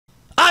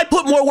I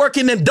put more work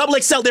in than Double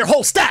XL, their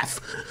whole staff.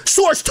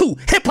 Source 2,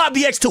 Hip Hop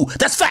DX2.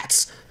 That's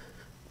facts.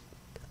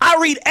 I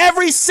read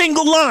every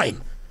single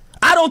line.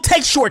 I don't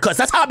take shortcuts.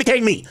 That's how I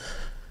became me.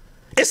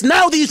 It's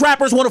now these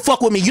rappers want to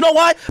fuck with me. You know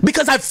why?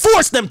 Because I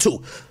forced them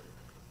to.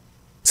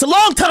 It's a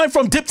long time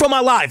from dip from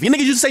my life. You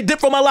niggas used to say dip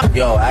from my life.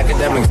 Yo,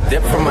 Akademiks,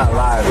 dip from my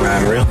life,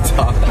 man. Real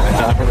talk,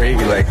 man. I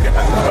really like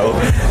that, bro.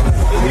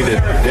 Need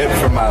to dip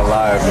from my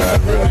life,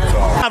 man. Real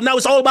talk. Now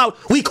it's all about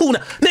we cool now.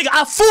 Nigga,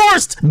 I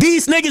forced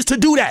these niggas to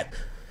do that.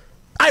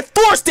 I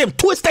forced them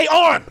twist their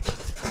arm.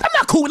 I'm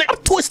not cool, nigga.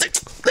 I'm twisted.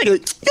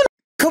 Nigga, you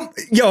know.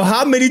 Yo,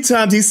 how many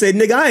times he said,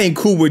 nigga, I ain't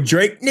cool with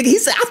Drake? Nigga, he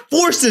said, I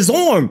forced his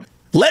arm.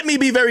 Let me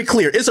be very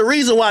clear. It's a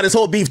reason why this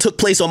whole beef took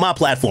place on my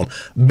platform.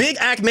 Big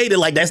Act made it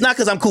like that. It's not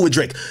because I'm cool with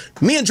Drake.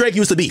 Me and Drake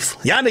used to beef.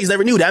 Y'all niggas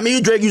never knew that. Me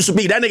and Drake used to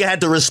beef. That nigga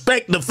had to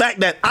respect the fact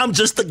that I'm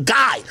just the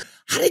guy.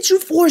 How did you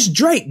force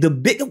Drake?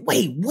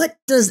 Wait, what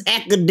does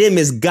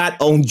Akademiks got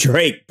on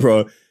Drake,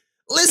 bro?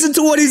 Listen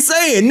to what he's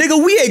saying.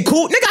 Nigga, we ain't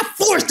cool. Nigga, I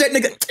forced that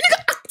nigga.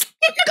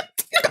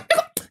 Nigga,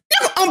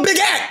 I'm Big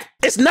Act.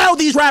 It's now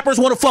these rappers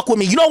want to fuck with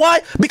me. You know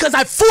why? Because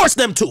I forced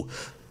them to.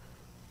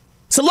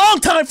 It's a long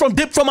time from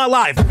dip from my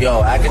life.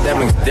 Yo,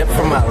 Akademiks, dip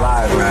from my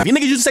life, man. You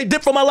niggas used to say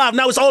dip from my life.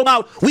 Now it's all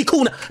about we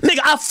cool now. Nigga,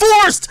 I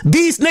forced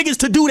these niggas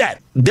to do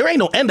that. There ain't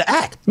no end to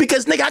Act.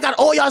 Because, nigga, I got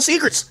all y'all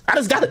secrets. I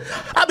just got it.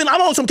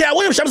 I'm on some Cat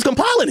Williams. I'm just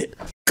compiling it.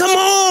 Come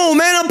on,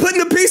 man. I'm putting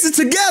the pieces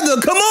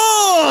together. Come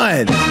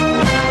on.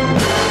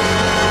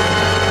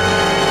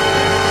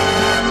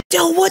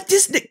 Yo, what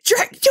this nigga?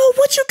 Drake, yo,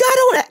 what you got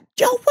on that?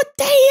 Yo, what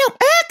damn,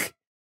 Act?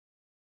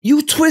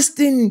 You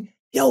twisting...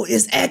 Yo,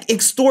 is Act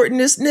extorting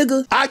this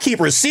nigga? I keep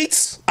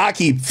receipts, I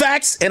keep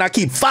facts, and I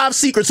keep 5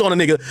 secrets on a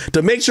nigga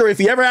to make sure if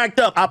he ever act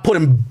up, I put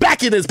him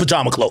back in his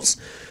pajama clothes.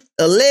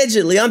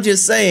 Allegedly, I'm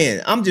just saying.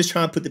 I'm just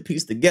trying to put the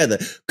piece together.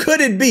 Could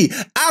it be?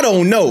 I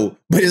don't know,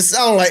 but it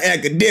sounds like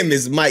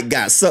Akademiks might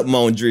got something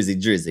on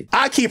Drizzy.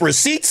 I keep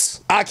receipts,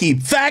 I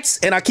keep facts,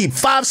 and I keep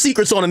 5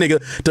 secrets on a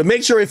nigga to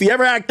make sure if he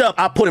ever act up,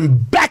 I put him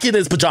back in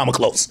his pajama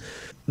clothes.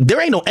 There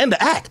ain't no end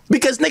to Act.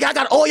 Because, nigga, I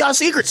got all y'all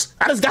secrets.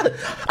 I just got it.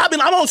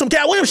 I'm on some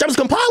Cat Williams. I'm just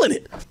compiling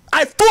it.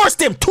 I forced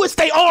them twist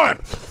their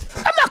arm.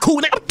 I'm not cool,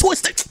 nigga. I'm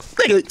twisted.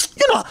 Nigga,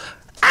 you know,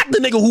 Act the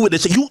nigga who with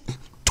this shit. You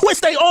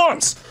twist their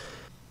arms.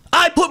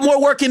 I put more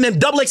work in than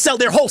Double XL,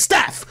 their whole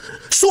staff.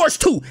 Source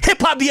 2,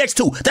 Hip Hop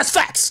DX2. That's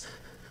facts.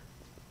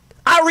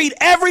 I read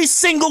every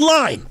single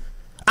line.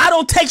 I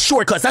don't take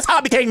shortcuts. That's how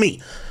I became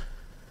me.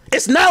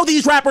 It's now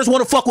these rappers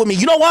want to fuck with me.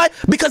 You know why?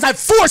 Because I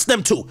forced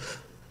them to.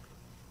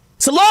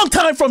 It's a long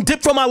time from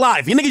dip from my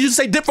life. You niggas used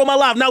to say dip from my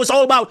life. Now it's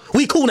all about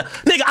we cool now.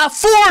 Nigga, I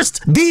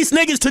forced these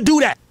niggas to do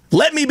that.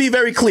 Let me be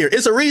very clear.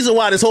 It's a reason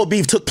why this whole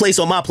beef took place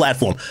on my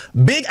platform.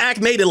 Big Act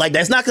made it like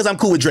that. It's not because I'm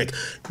cool with Drake.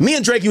 Me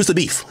and Drake used to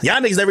beef.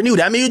 Y'all niggas never knew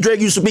that. Me and Drake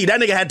used to beef. That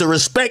nigga had to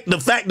respect the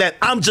fact that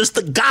I'm just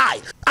the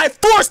guy. I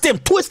forced him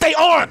twist their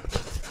arm.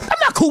 I'm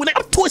not cool with that.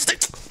 I'm twisted.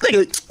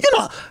 Nigga, you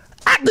know,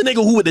 Act the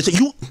nigga who with this shit.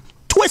 You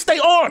twist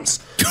their arms.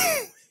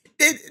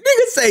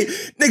 Nigga say,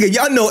 nigga,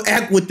 y'all know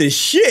Act with the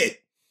shit.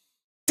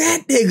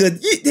 That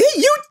nigga,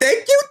 you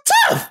think you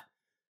tough.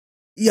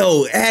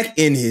 Yo, Act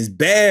in his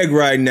bag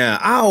right now.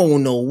 I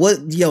don't know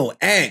what, yo,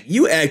 Act,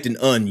 you acting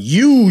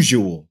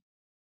unusual.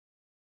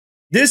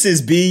 This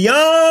is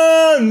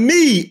beyond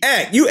me,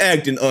 Act. You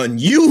acting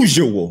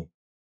unusual.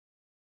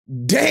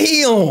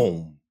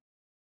 Damn.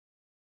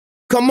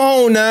 Come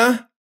on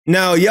now.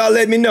 Now, y'all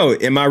let me know.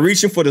 Am I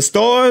reaching for the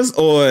stars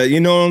or, you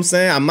know what I'm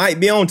saying? I might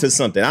be onto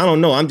something. I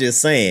don't know. I'm just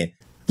saying.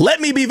 Let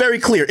me be very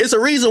clear. It's a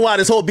reason why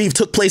this whole beef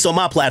took place on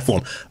my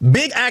platform.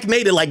 Big Act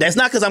made it like that. It's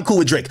not because I'm cool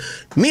with Drake.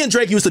 Me and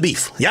Drake used to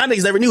beef. Y'all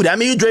niggas never knew that.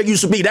 Me and Drake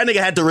used to beef. That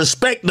nigga had to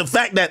respect the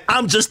fact that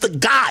I'm just the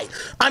guy.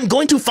 I'm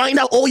going to find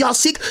out all y'all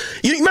secrets.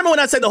 You remember when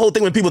I said the whole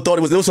thing when people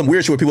thought there was some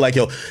weird shit where people like,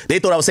 yo, they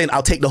thought I was saying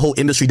I'll take the whole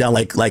industry down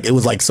like it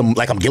was like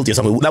I'm guilty or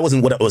something. That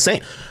wasn't what I was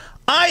saying.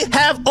 I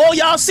have all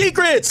y'all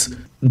secrets.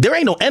 There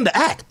ain't no end to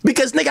Act.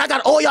 Because, nigga, I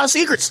got all y'all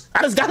secrets.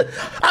 I just got it.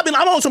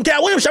 I'm on some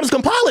Cat Williams. I'm just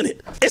compiling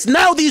it. It's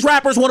now these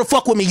rappers want to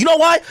fuck with me. You know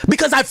why?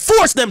 Because I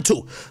forced them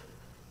to.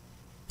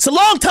 It's a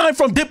long time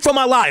from dip from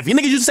my life. You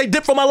niggas used to say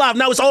dip from my life.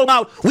 Now it's all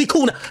about we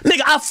cool now.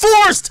 Nigga, I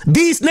forced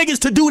these niggas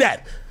to do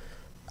that.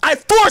 I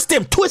forced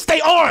them twist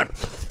their arm.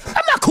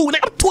 I'm not cool,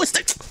 nigga. I'm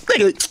twisted.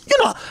 Nigga,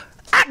 you know,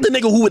 Act the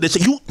nigga who with this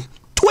shit. You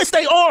twist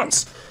their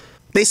arms.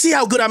 They see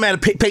how good I'm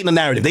at painting the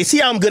narrative. They see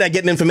how I'm good at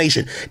getting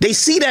information. They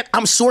see that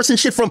I'm sourcing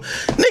shit from,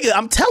 nigga,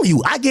 I'm telling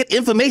you, I get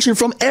information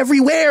from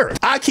everywhere.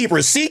 I keep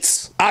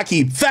receipts, I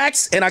keep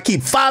facts, and I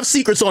keep 5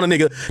 secrets on a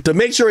nigga to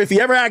make sure if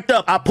he ever act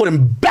up, I put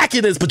him back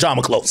in his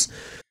pajama clothes.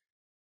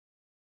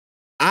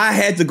 I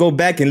had to go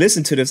back and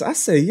listen to this. I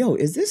said, yo,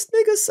 is this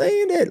nigga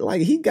saying that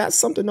like he got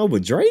something over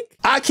Drake?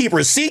 I keep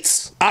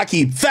receipts, I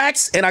keep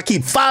facts, and I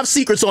keep 5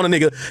 secrets on a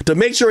nigga to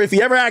make sure if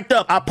he ever act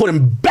up, I put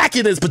him back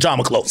in his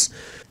pajama clothes.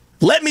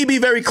 Let me be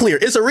very clear.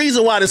 It's a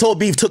reason why this whole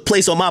beef took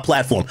place on my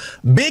platform.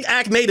 Big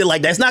Act made it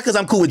like that. It's not because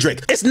I'm cool with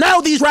Drake. It's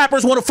now these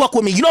rappers want to fuck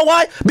with me. You know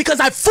why? Because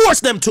I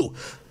forced them to.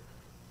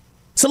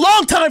 It's a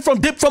long time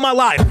from dip from my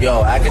life.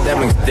 Yo,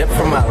 academics, dip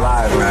from my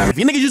life, man. If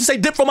you niggas used to say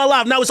dip from my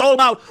life, now it's all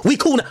about we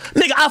cool now.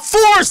 Nigga, I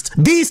forced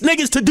these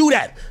niggas to do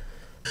that.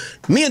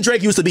 Me and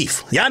Drake used to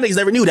beef. Y'all niggas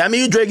never knew that.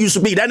 Me and Drake used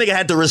to beef. That nigga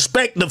had to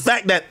respect the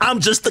fact that I'm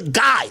just the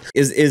guy.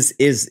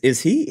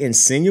 Is he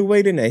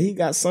insinuating that he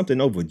got something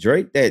over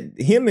Drake? That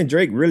him and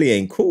Drake really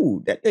ain't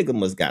cool? That nigga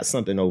must got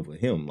something over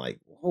him. Like,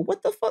 oh,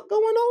 what the fuck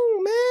going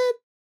on, man?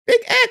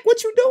 Big Act,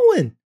 what you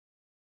doing?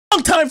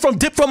 Long time from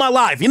dip from my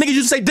life. You niggas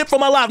used to say dip from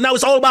my life. Now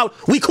it's all about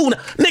we cool now.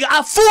 Nigga,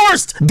 I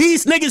forced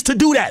these niggas to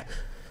do that.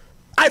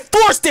 I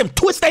forced them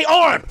twist their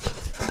arm.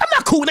 I'm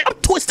not cool, nigga.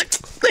 I'm twisted.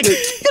 Nigga,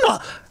 you know,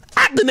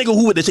 act the nigga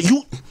who with this shit.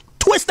 You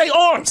twist their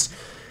arms.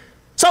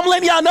 So I'm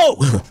letting y'all know.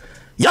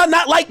 Y'all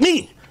not like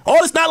me.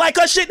 All this not like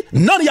us shit,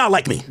 none of y'all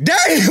like me.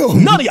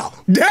 Damn. None of y'all.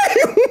 Damn.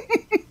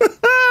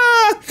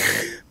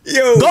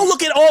 Yo. Go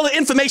look at all the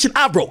information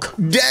I broke.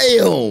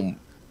 Damn.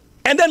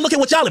 And then look at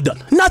what y'all have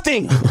done.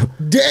 Nothing.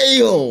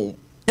 Damn.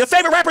 Your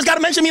favorite rappers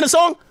gotta mention me in a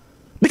song?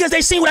 Because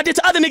they seen what I did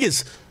to other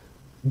niggas.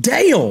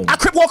 Damn. I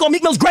crip walk on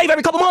Meek Mill's grave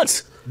every couple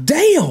months.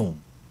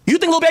 Damn. You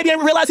think Lil Baby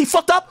ain't realize he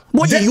fucked up?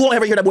 Boy, you won't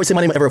ever hear that boy say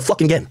my name ever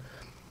fucking again.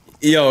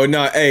 Yo,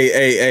 no,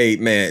 hey,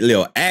 man,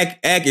 Lil,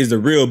 Act is the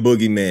real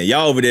boogeyman.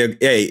 Y'all over there,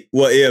 hey,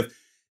 well,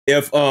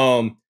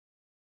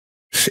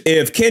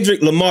 if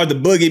Kendrick Lamar the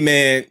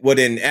boogeyman, well,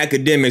 then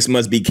Akademiks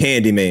must be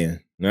Candyman,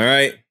 all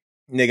right?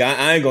 Nigga,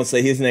 I ain't gonna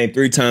say his name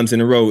 3 times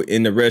in a row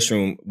in the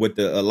restroom with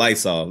the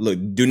lights off. Look,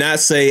 do not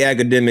say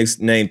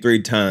Akademiks' name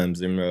 3 times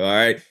in a row, all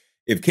right?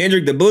 If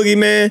Kendrick the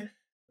boogeyman,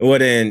 well,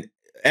 then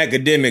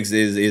Akademiks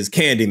is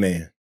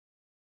Candyman.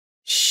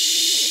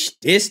 Shh,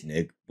 this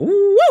nigga,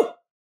 woo!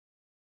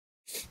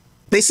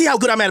 They see how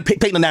good I'm at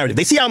painting the narrative.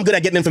 They see how I'm good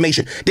at getting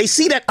information. They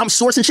see that I'm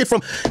sourcing shit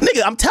from,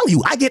 nigga, I'm telling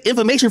you, I get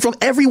information from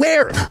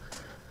everywhere.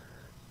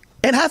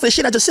 And half of the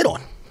shit I just sit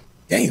on.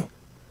 Damn.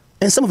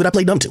 And some of it I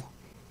play dumb to.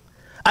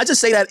 I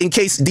just say that in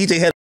case DJ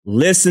had.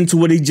 Listen to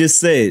what he just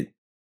said.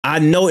 I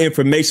know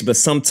information, but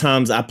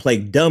sometimes I play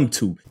dumb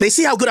too. They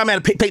see how good I'm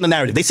at painting the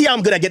narrative. They see how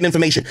I'm good at getting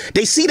information.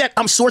 They see that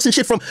I'm sourcing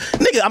shit from,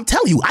 nigga, I'm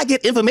telling you, I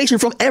get information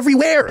from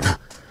everywhere.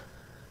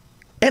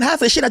 And half of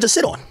the shit I just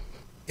sit on.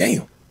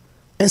 Damn.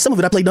 And some of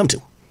it I play dumb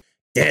to.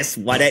 That's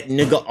why that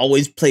nigga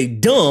always play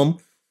dumb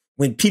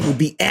when people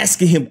be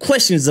asking him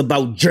questions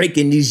about Drake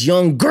and these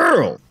young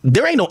girls.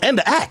 There ain't no end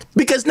to Act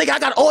because, nigga, I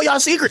got all y'all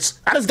secrets.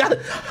 I just got it.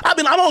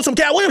 I'm on some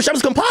Cat Williams shit. I'm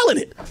just compiling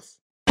it.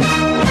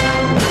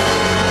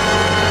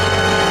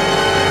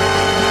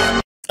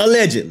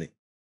 Allegedly.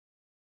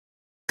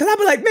 Cause I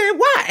be like, man,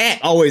 why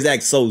Act always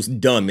act so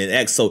dumb and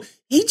act so...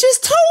 He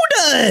just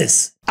told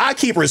us. I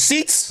keep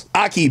receipts,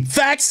 I keep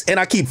facts, and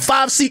I keep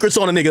 5 secrets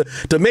on a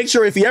nigga to make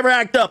sure if he ever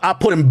act up, I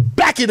put him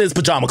back in his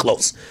pajama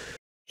clothes.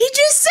 He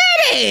just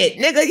said it.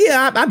 Nigga,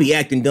 yeah, I be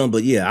acting dumb,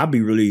 but yeah, I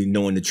be really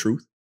knowing the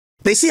truth.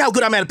 They see how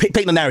good I'm at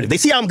painting the narrative. They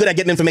see how I'm good at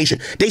getting information.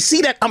 They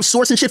see that I'm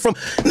sourcing shit from,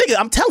 nigga,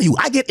 I'm telling you,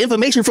 I get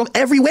information from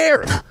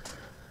everywhere.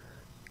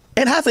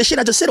 And half of the shit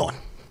I just sit on.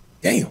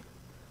 Damn.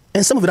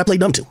 And some of it I play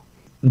dumb to.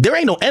 There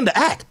ain't no end to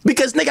Act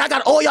because, nigga, I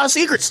got all y'all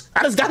secrets.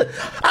 I just got it.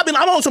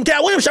 I'm on some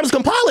Cat Williams shit. I'm just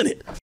compiling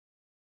it.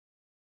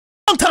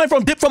 Long time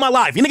from dip from my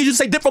life. You niggas used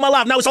to say dip from my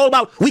life. Now it's all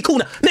about we cool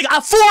now. Nigga,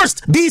 I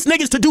forced these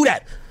niggas to do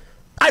that.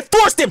 I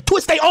forced them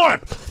twist their arm.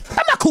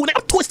 I'm not cool,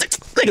 nigga. I'm twisted.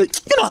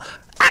 Nigga, you know,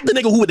 act the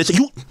nigga who with this shit.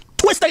 You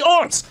twist their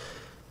arms.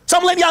 So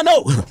I'm letting y'all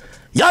know.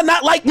 Y'all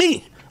not like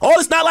me. All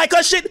this not like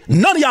us shit,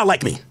 none of y'all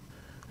like me.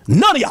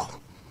 None of y'all.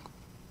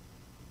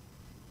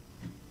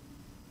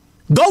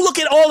 Go look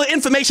at all the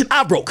information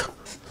I broke.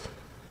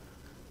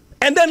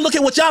 And then look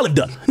at what y'all have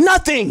done.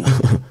 Nothing.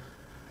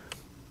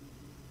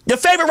 Your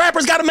favorite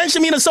rappers gotta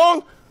mention me in a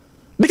song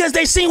because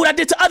they seen what I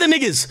did to other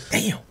niggas.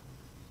 Damn.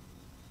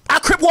 I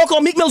crip walk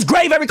on Meek Mill's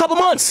grave every couple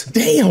months.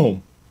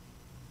 Damn.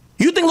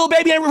 You think Lil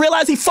Baby ain't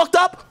realize he fucked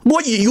up?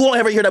 Boy, you won't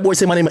ever hear that boy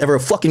say my name ever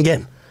fucking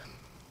again.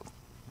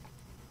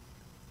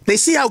 They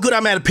see how good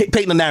I'm at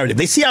painting the narrative.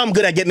 They see how I'm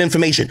good at getting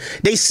information.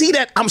 They see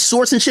that I'm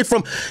sourcing shit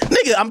from,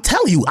 nigga, I'm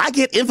telling you, I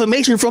get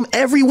information from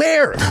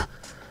everywhere.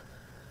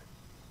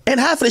 And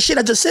half of the shit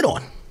I just sit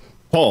on.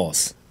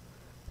 Pause.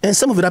 And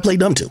some of it I play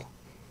dumb to.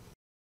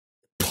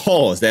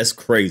 Pause. That's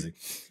crazy.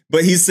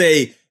 But he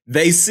say,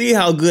 they see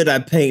how good I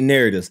paint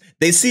narratives.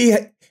 They see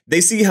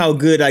how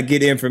good I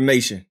get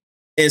information.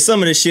 And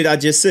some of the shit I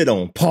just sit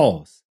on.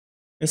 Pause.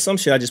 And some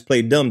shit I just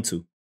play dumb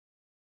to.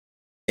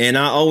 And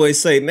I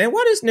always say, man,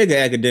 why this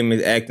nigga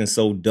Akademiks acting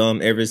so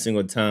dumb every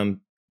single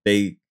time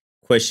they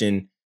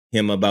question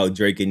him about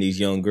Drake and these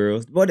young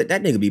girls? Boy, that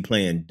nigga be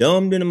playing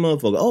dumb than a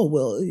motherfucker. Oh,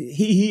 well,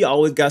 he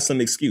always got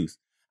some excuse.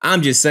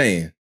 I'm just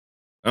saying.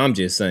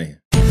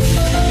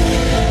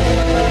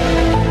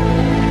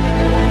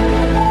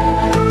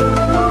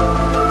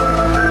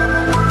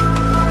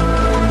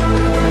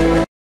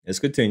 Let's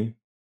continue.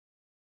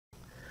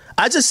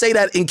 I just say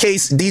that in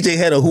case DJ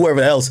Head or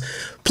whoever else,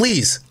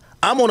 please,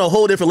 I'm on a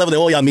whole different level than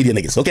all y'all media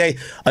niggas, okay?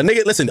 A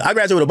nigga, listen, I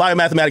graduated with a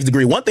biomathematics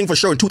degree. One thing for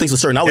sure and 2 things for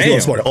certain. I was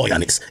doing smarter than all y'all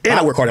niggas. And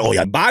I work harder than all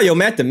y'all.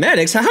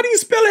 Biomathematics? How do you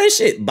spell that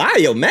shit?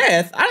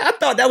 Biomath? I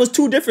thought that was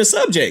 2 different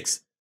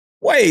subjects.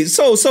 Wait,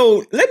 so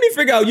let me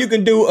figure out you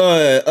can do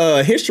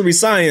history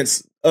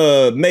science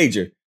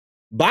major.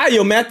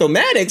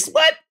 Biomathematics?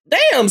 What?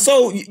 Damn,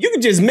 so you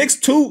can just mix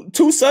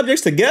two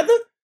subjects together?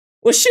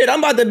 Well shit, I'm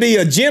about to be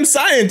a gym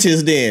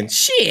scientist then.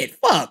 Shit,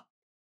 fuck.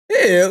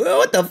 Yeah,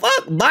 what the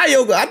fuck?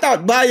 I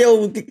thought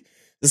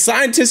the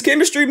scientist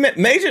chemistry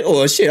major?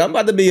 Oh shit, I'm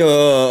about to be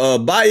a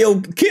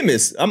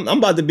biochemist. I'm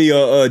about to be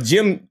a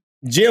gym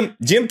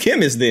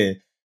chemist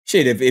then.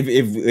 Shit,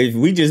 if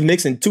we just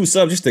mixing two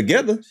subjects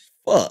together,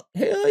 fuck.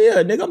 Hell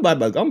yeah, nigga, I'm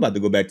about to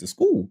go back to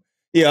school.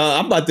 Yeah,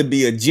 I'm about to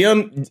be a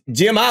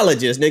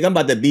gymologist, nigga. I'm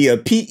about to be a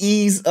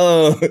PE's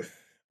a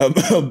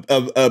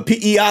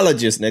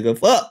PEologist, nigga.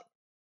 Fuck.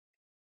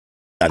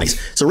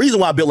 It's the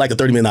reason why I built like a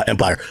 $30 million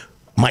empire.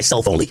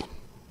 Myself only.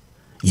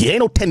 You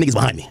ain't no 10 niggas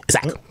behind me. It's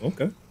hack.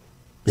 Okay.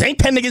 There ain't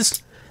 10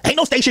 niggas. Ain't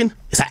no station.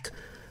 It's hack.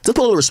 Just put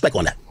a little respect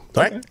on that.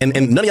 All right? Okay.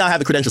 And none of y'all have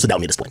the credentials to doubt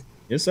me at this point.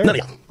 Yes, sir. None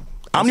of y'all.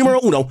 I'm numero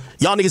uno.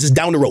 Y'all niggas is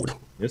down the road.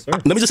 Yes, sir.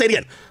 Let me just say it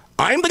again.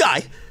 I'm the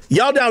guy.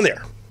 Y'all down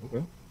there.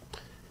 Okay.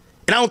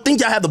 And I don't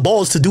think y'all have the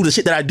balls to do the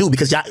shit that I do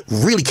because y'all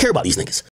really care about these niggas.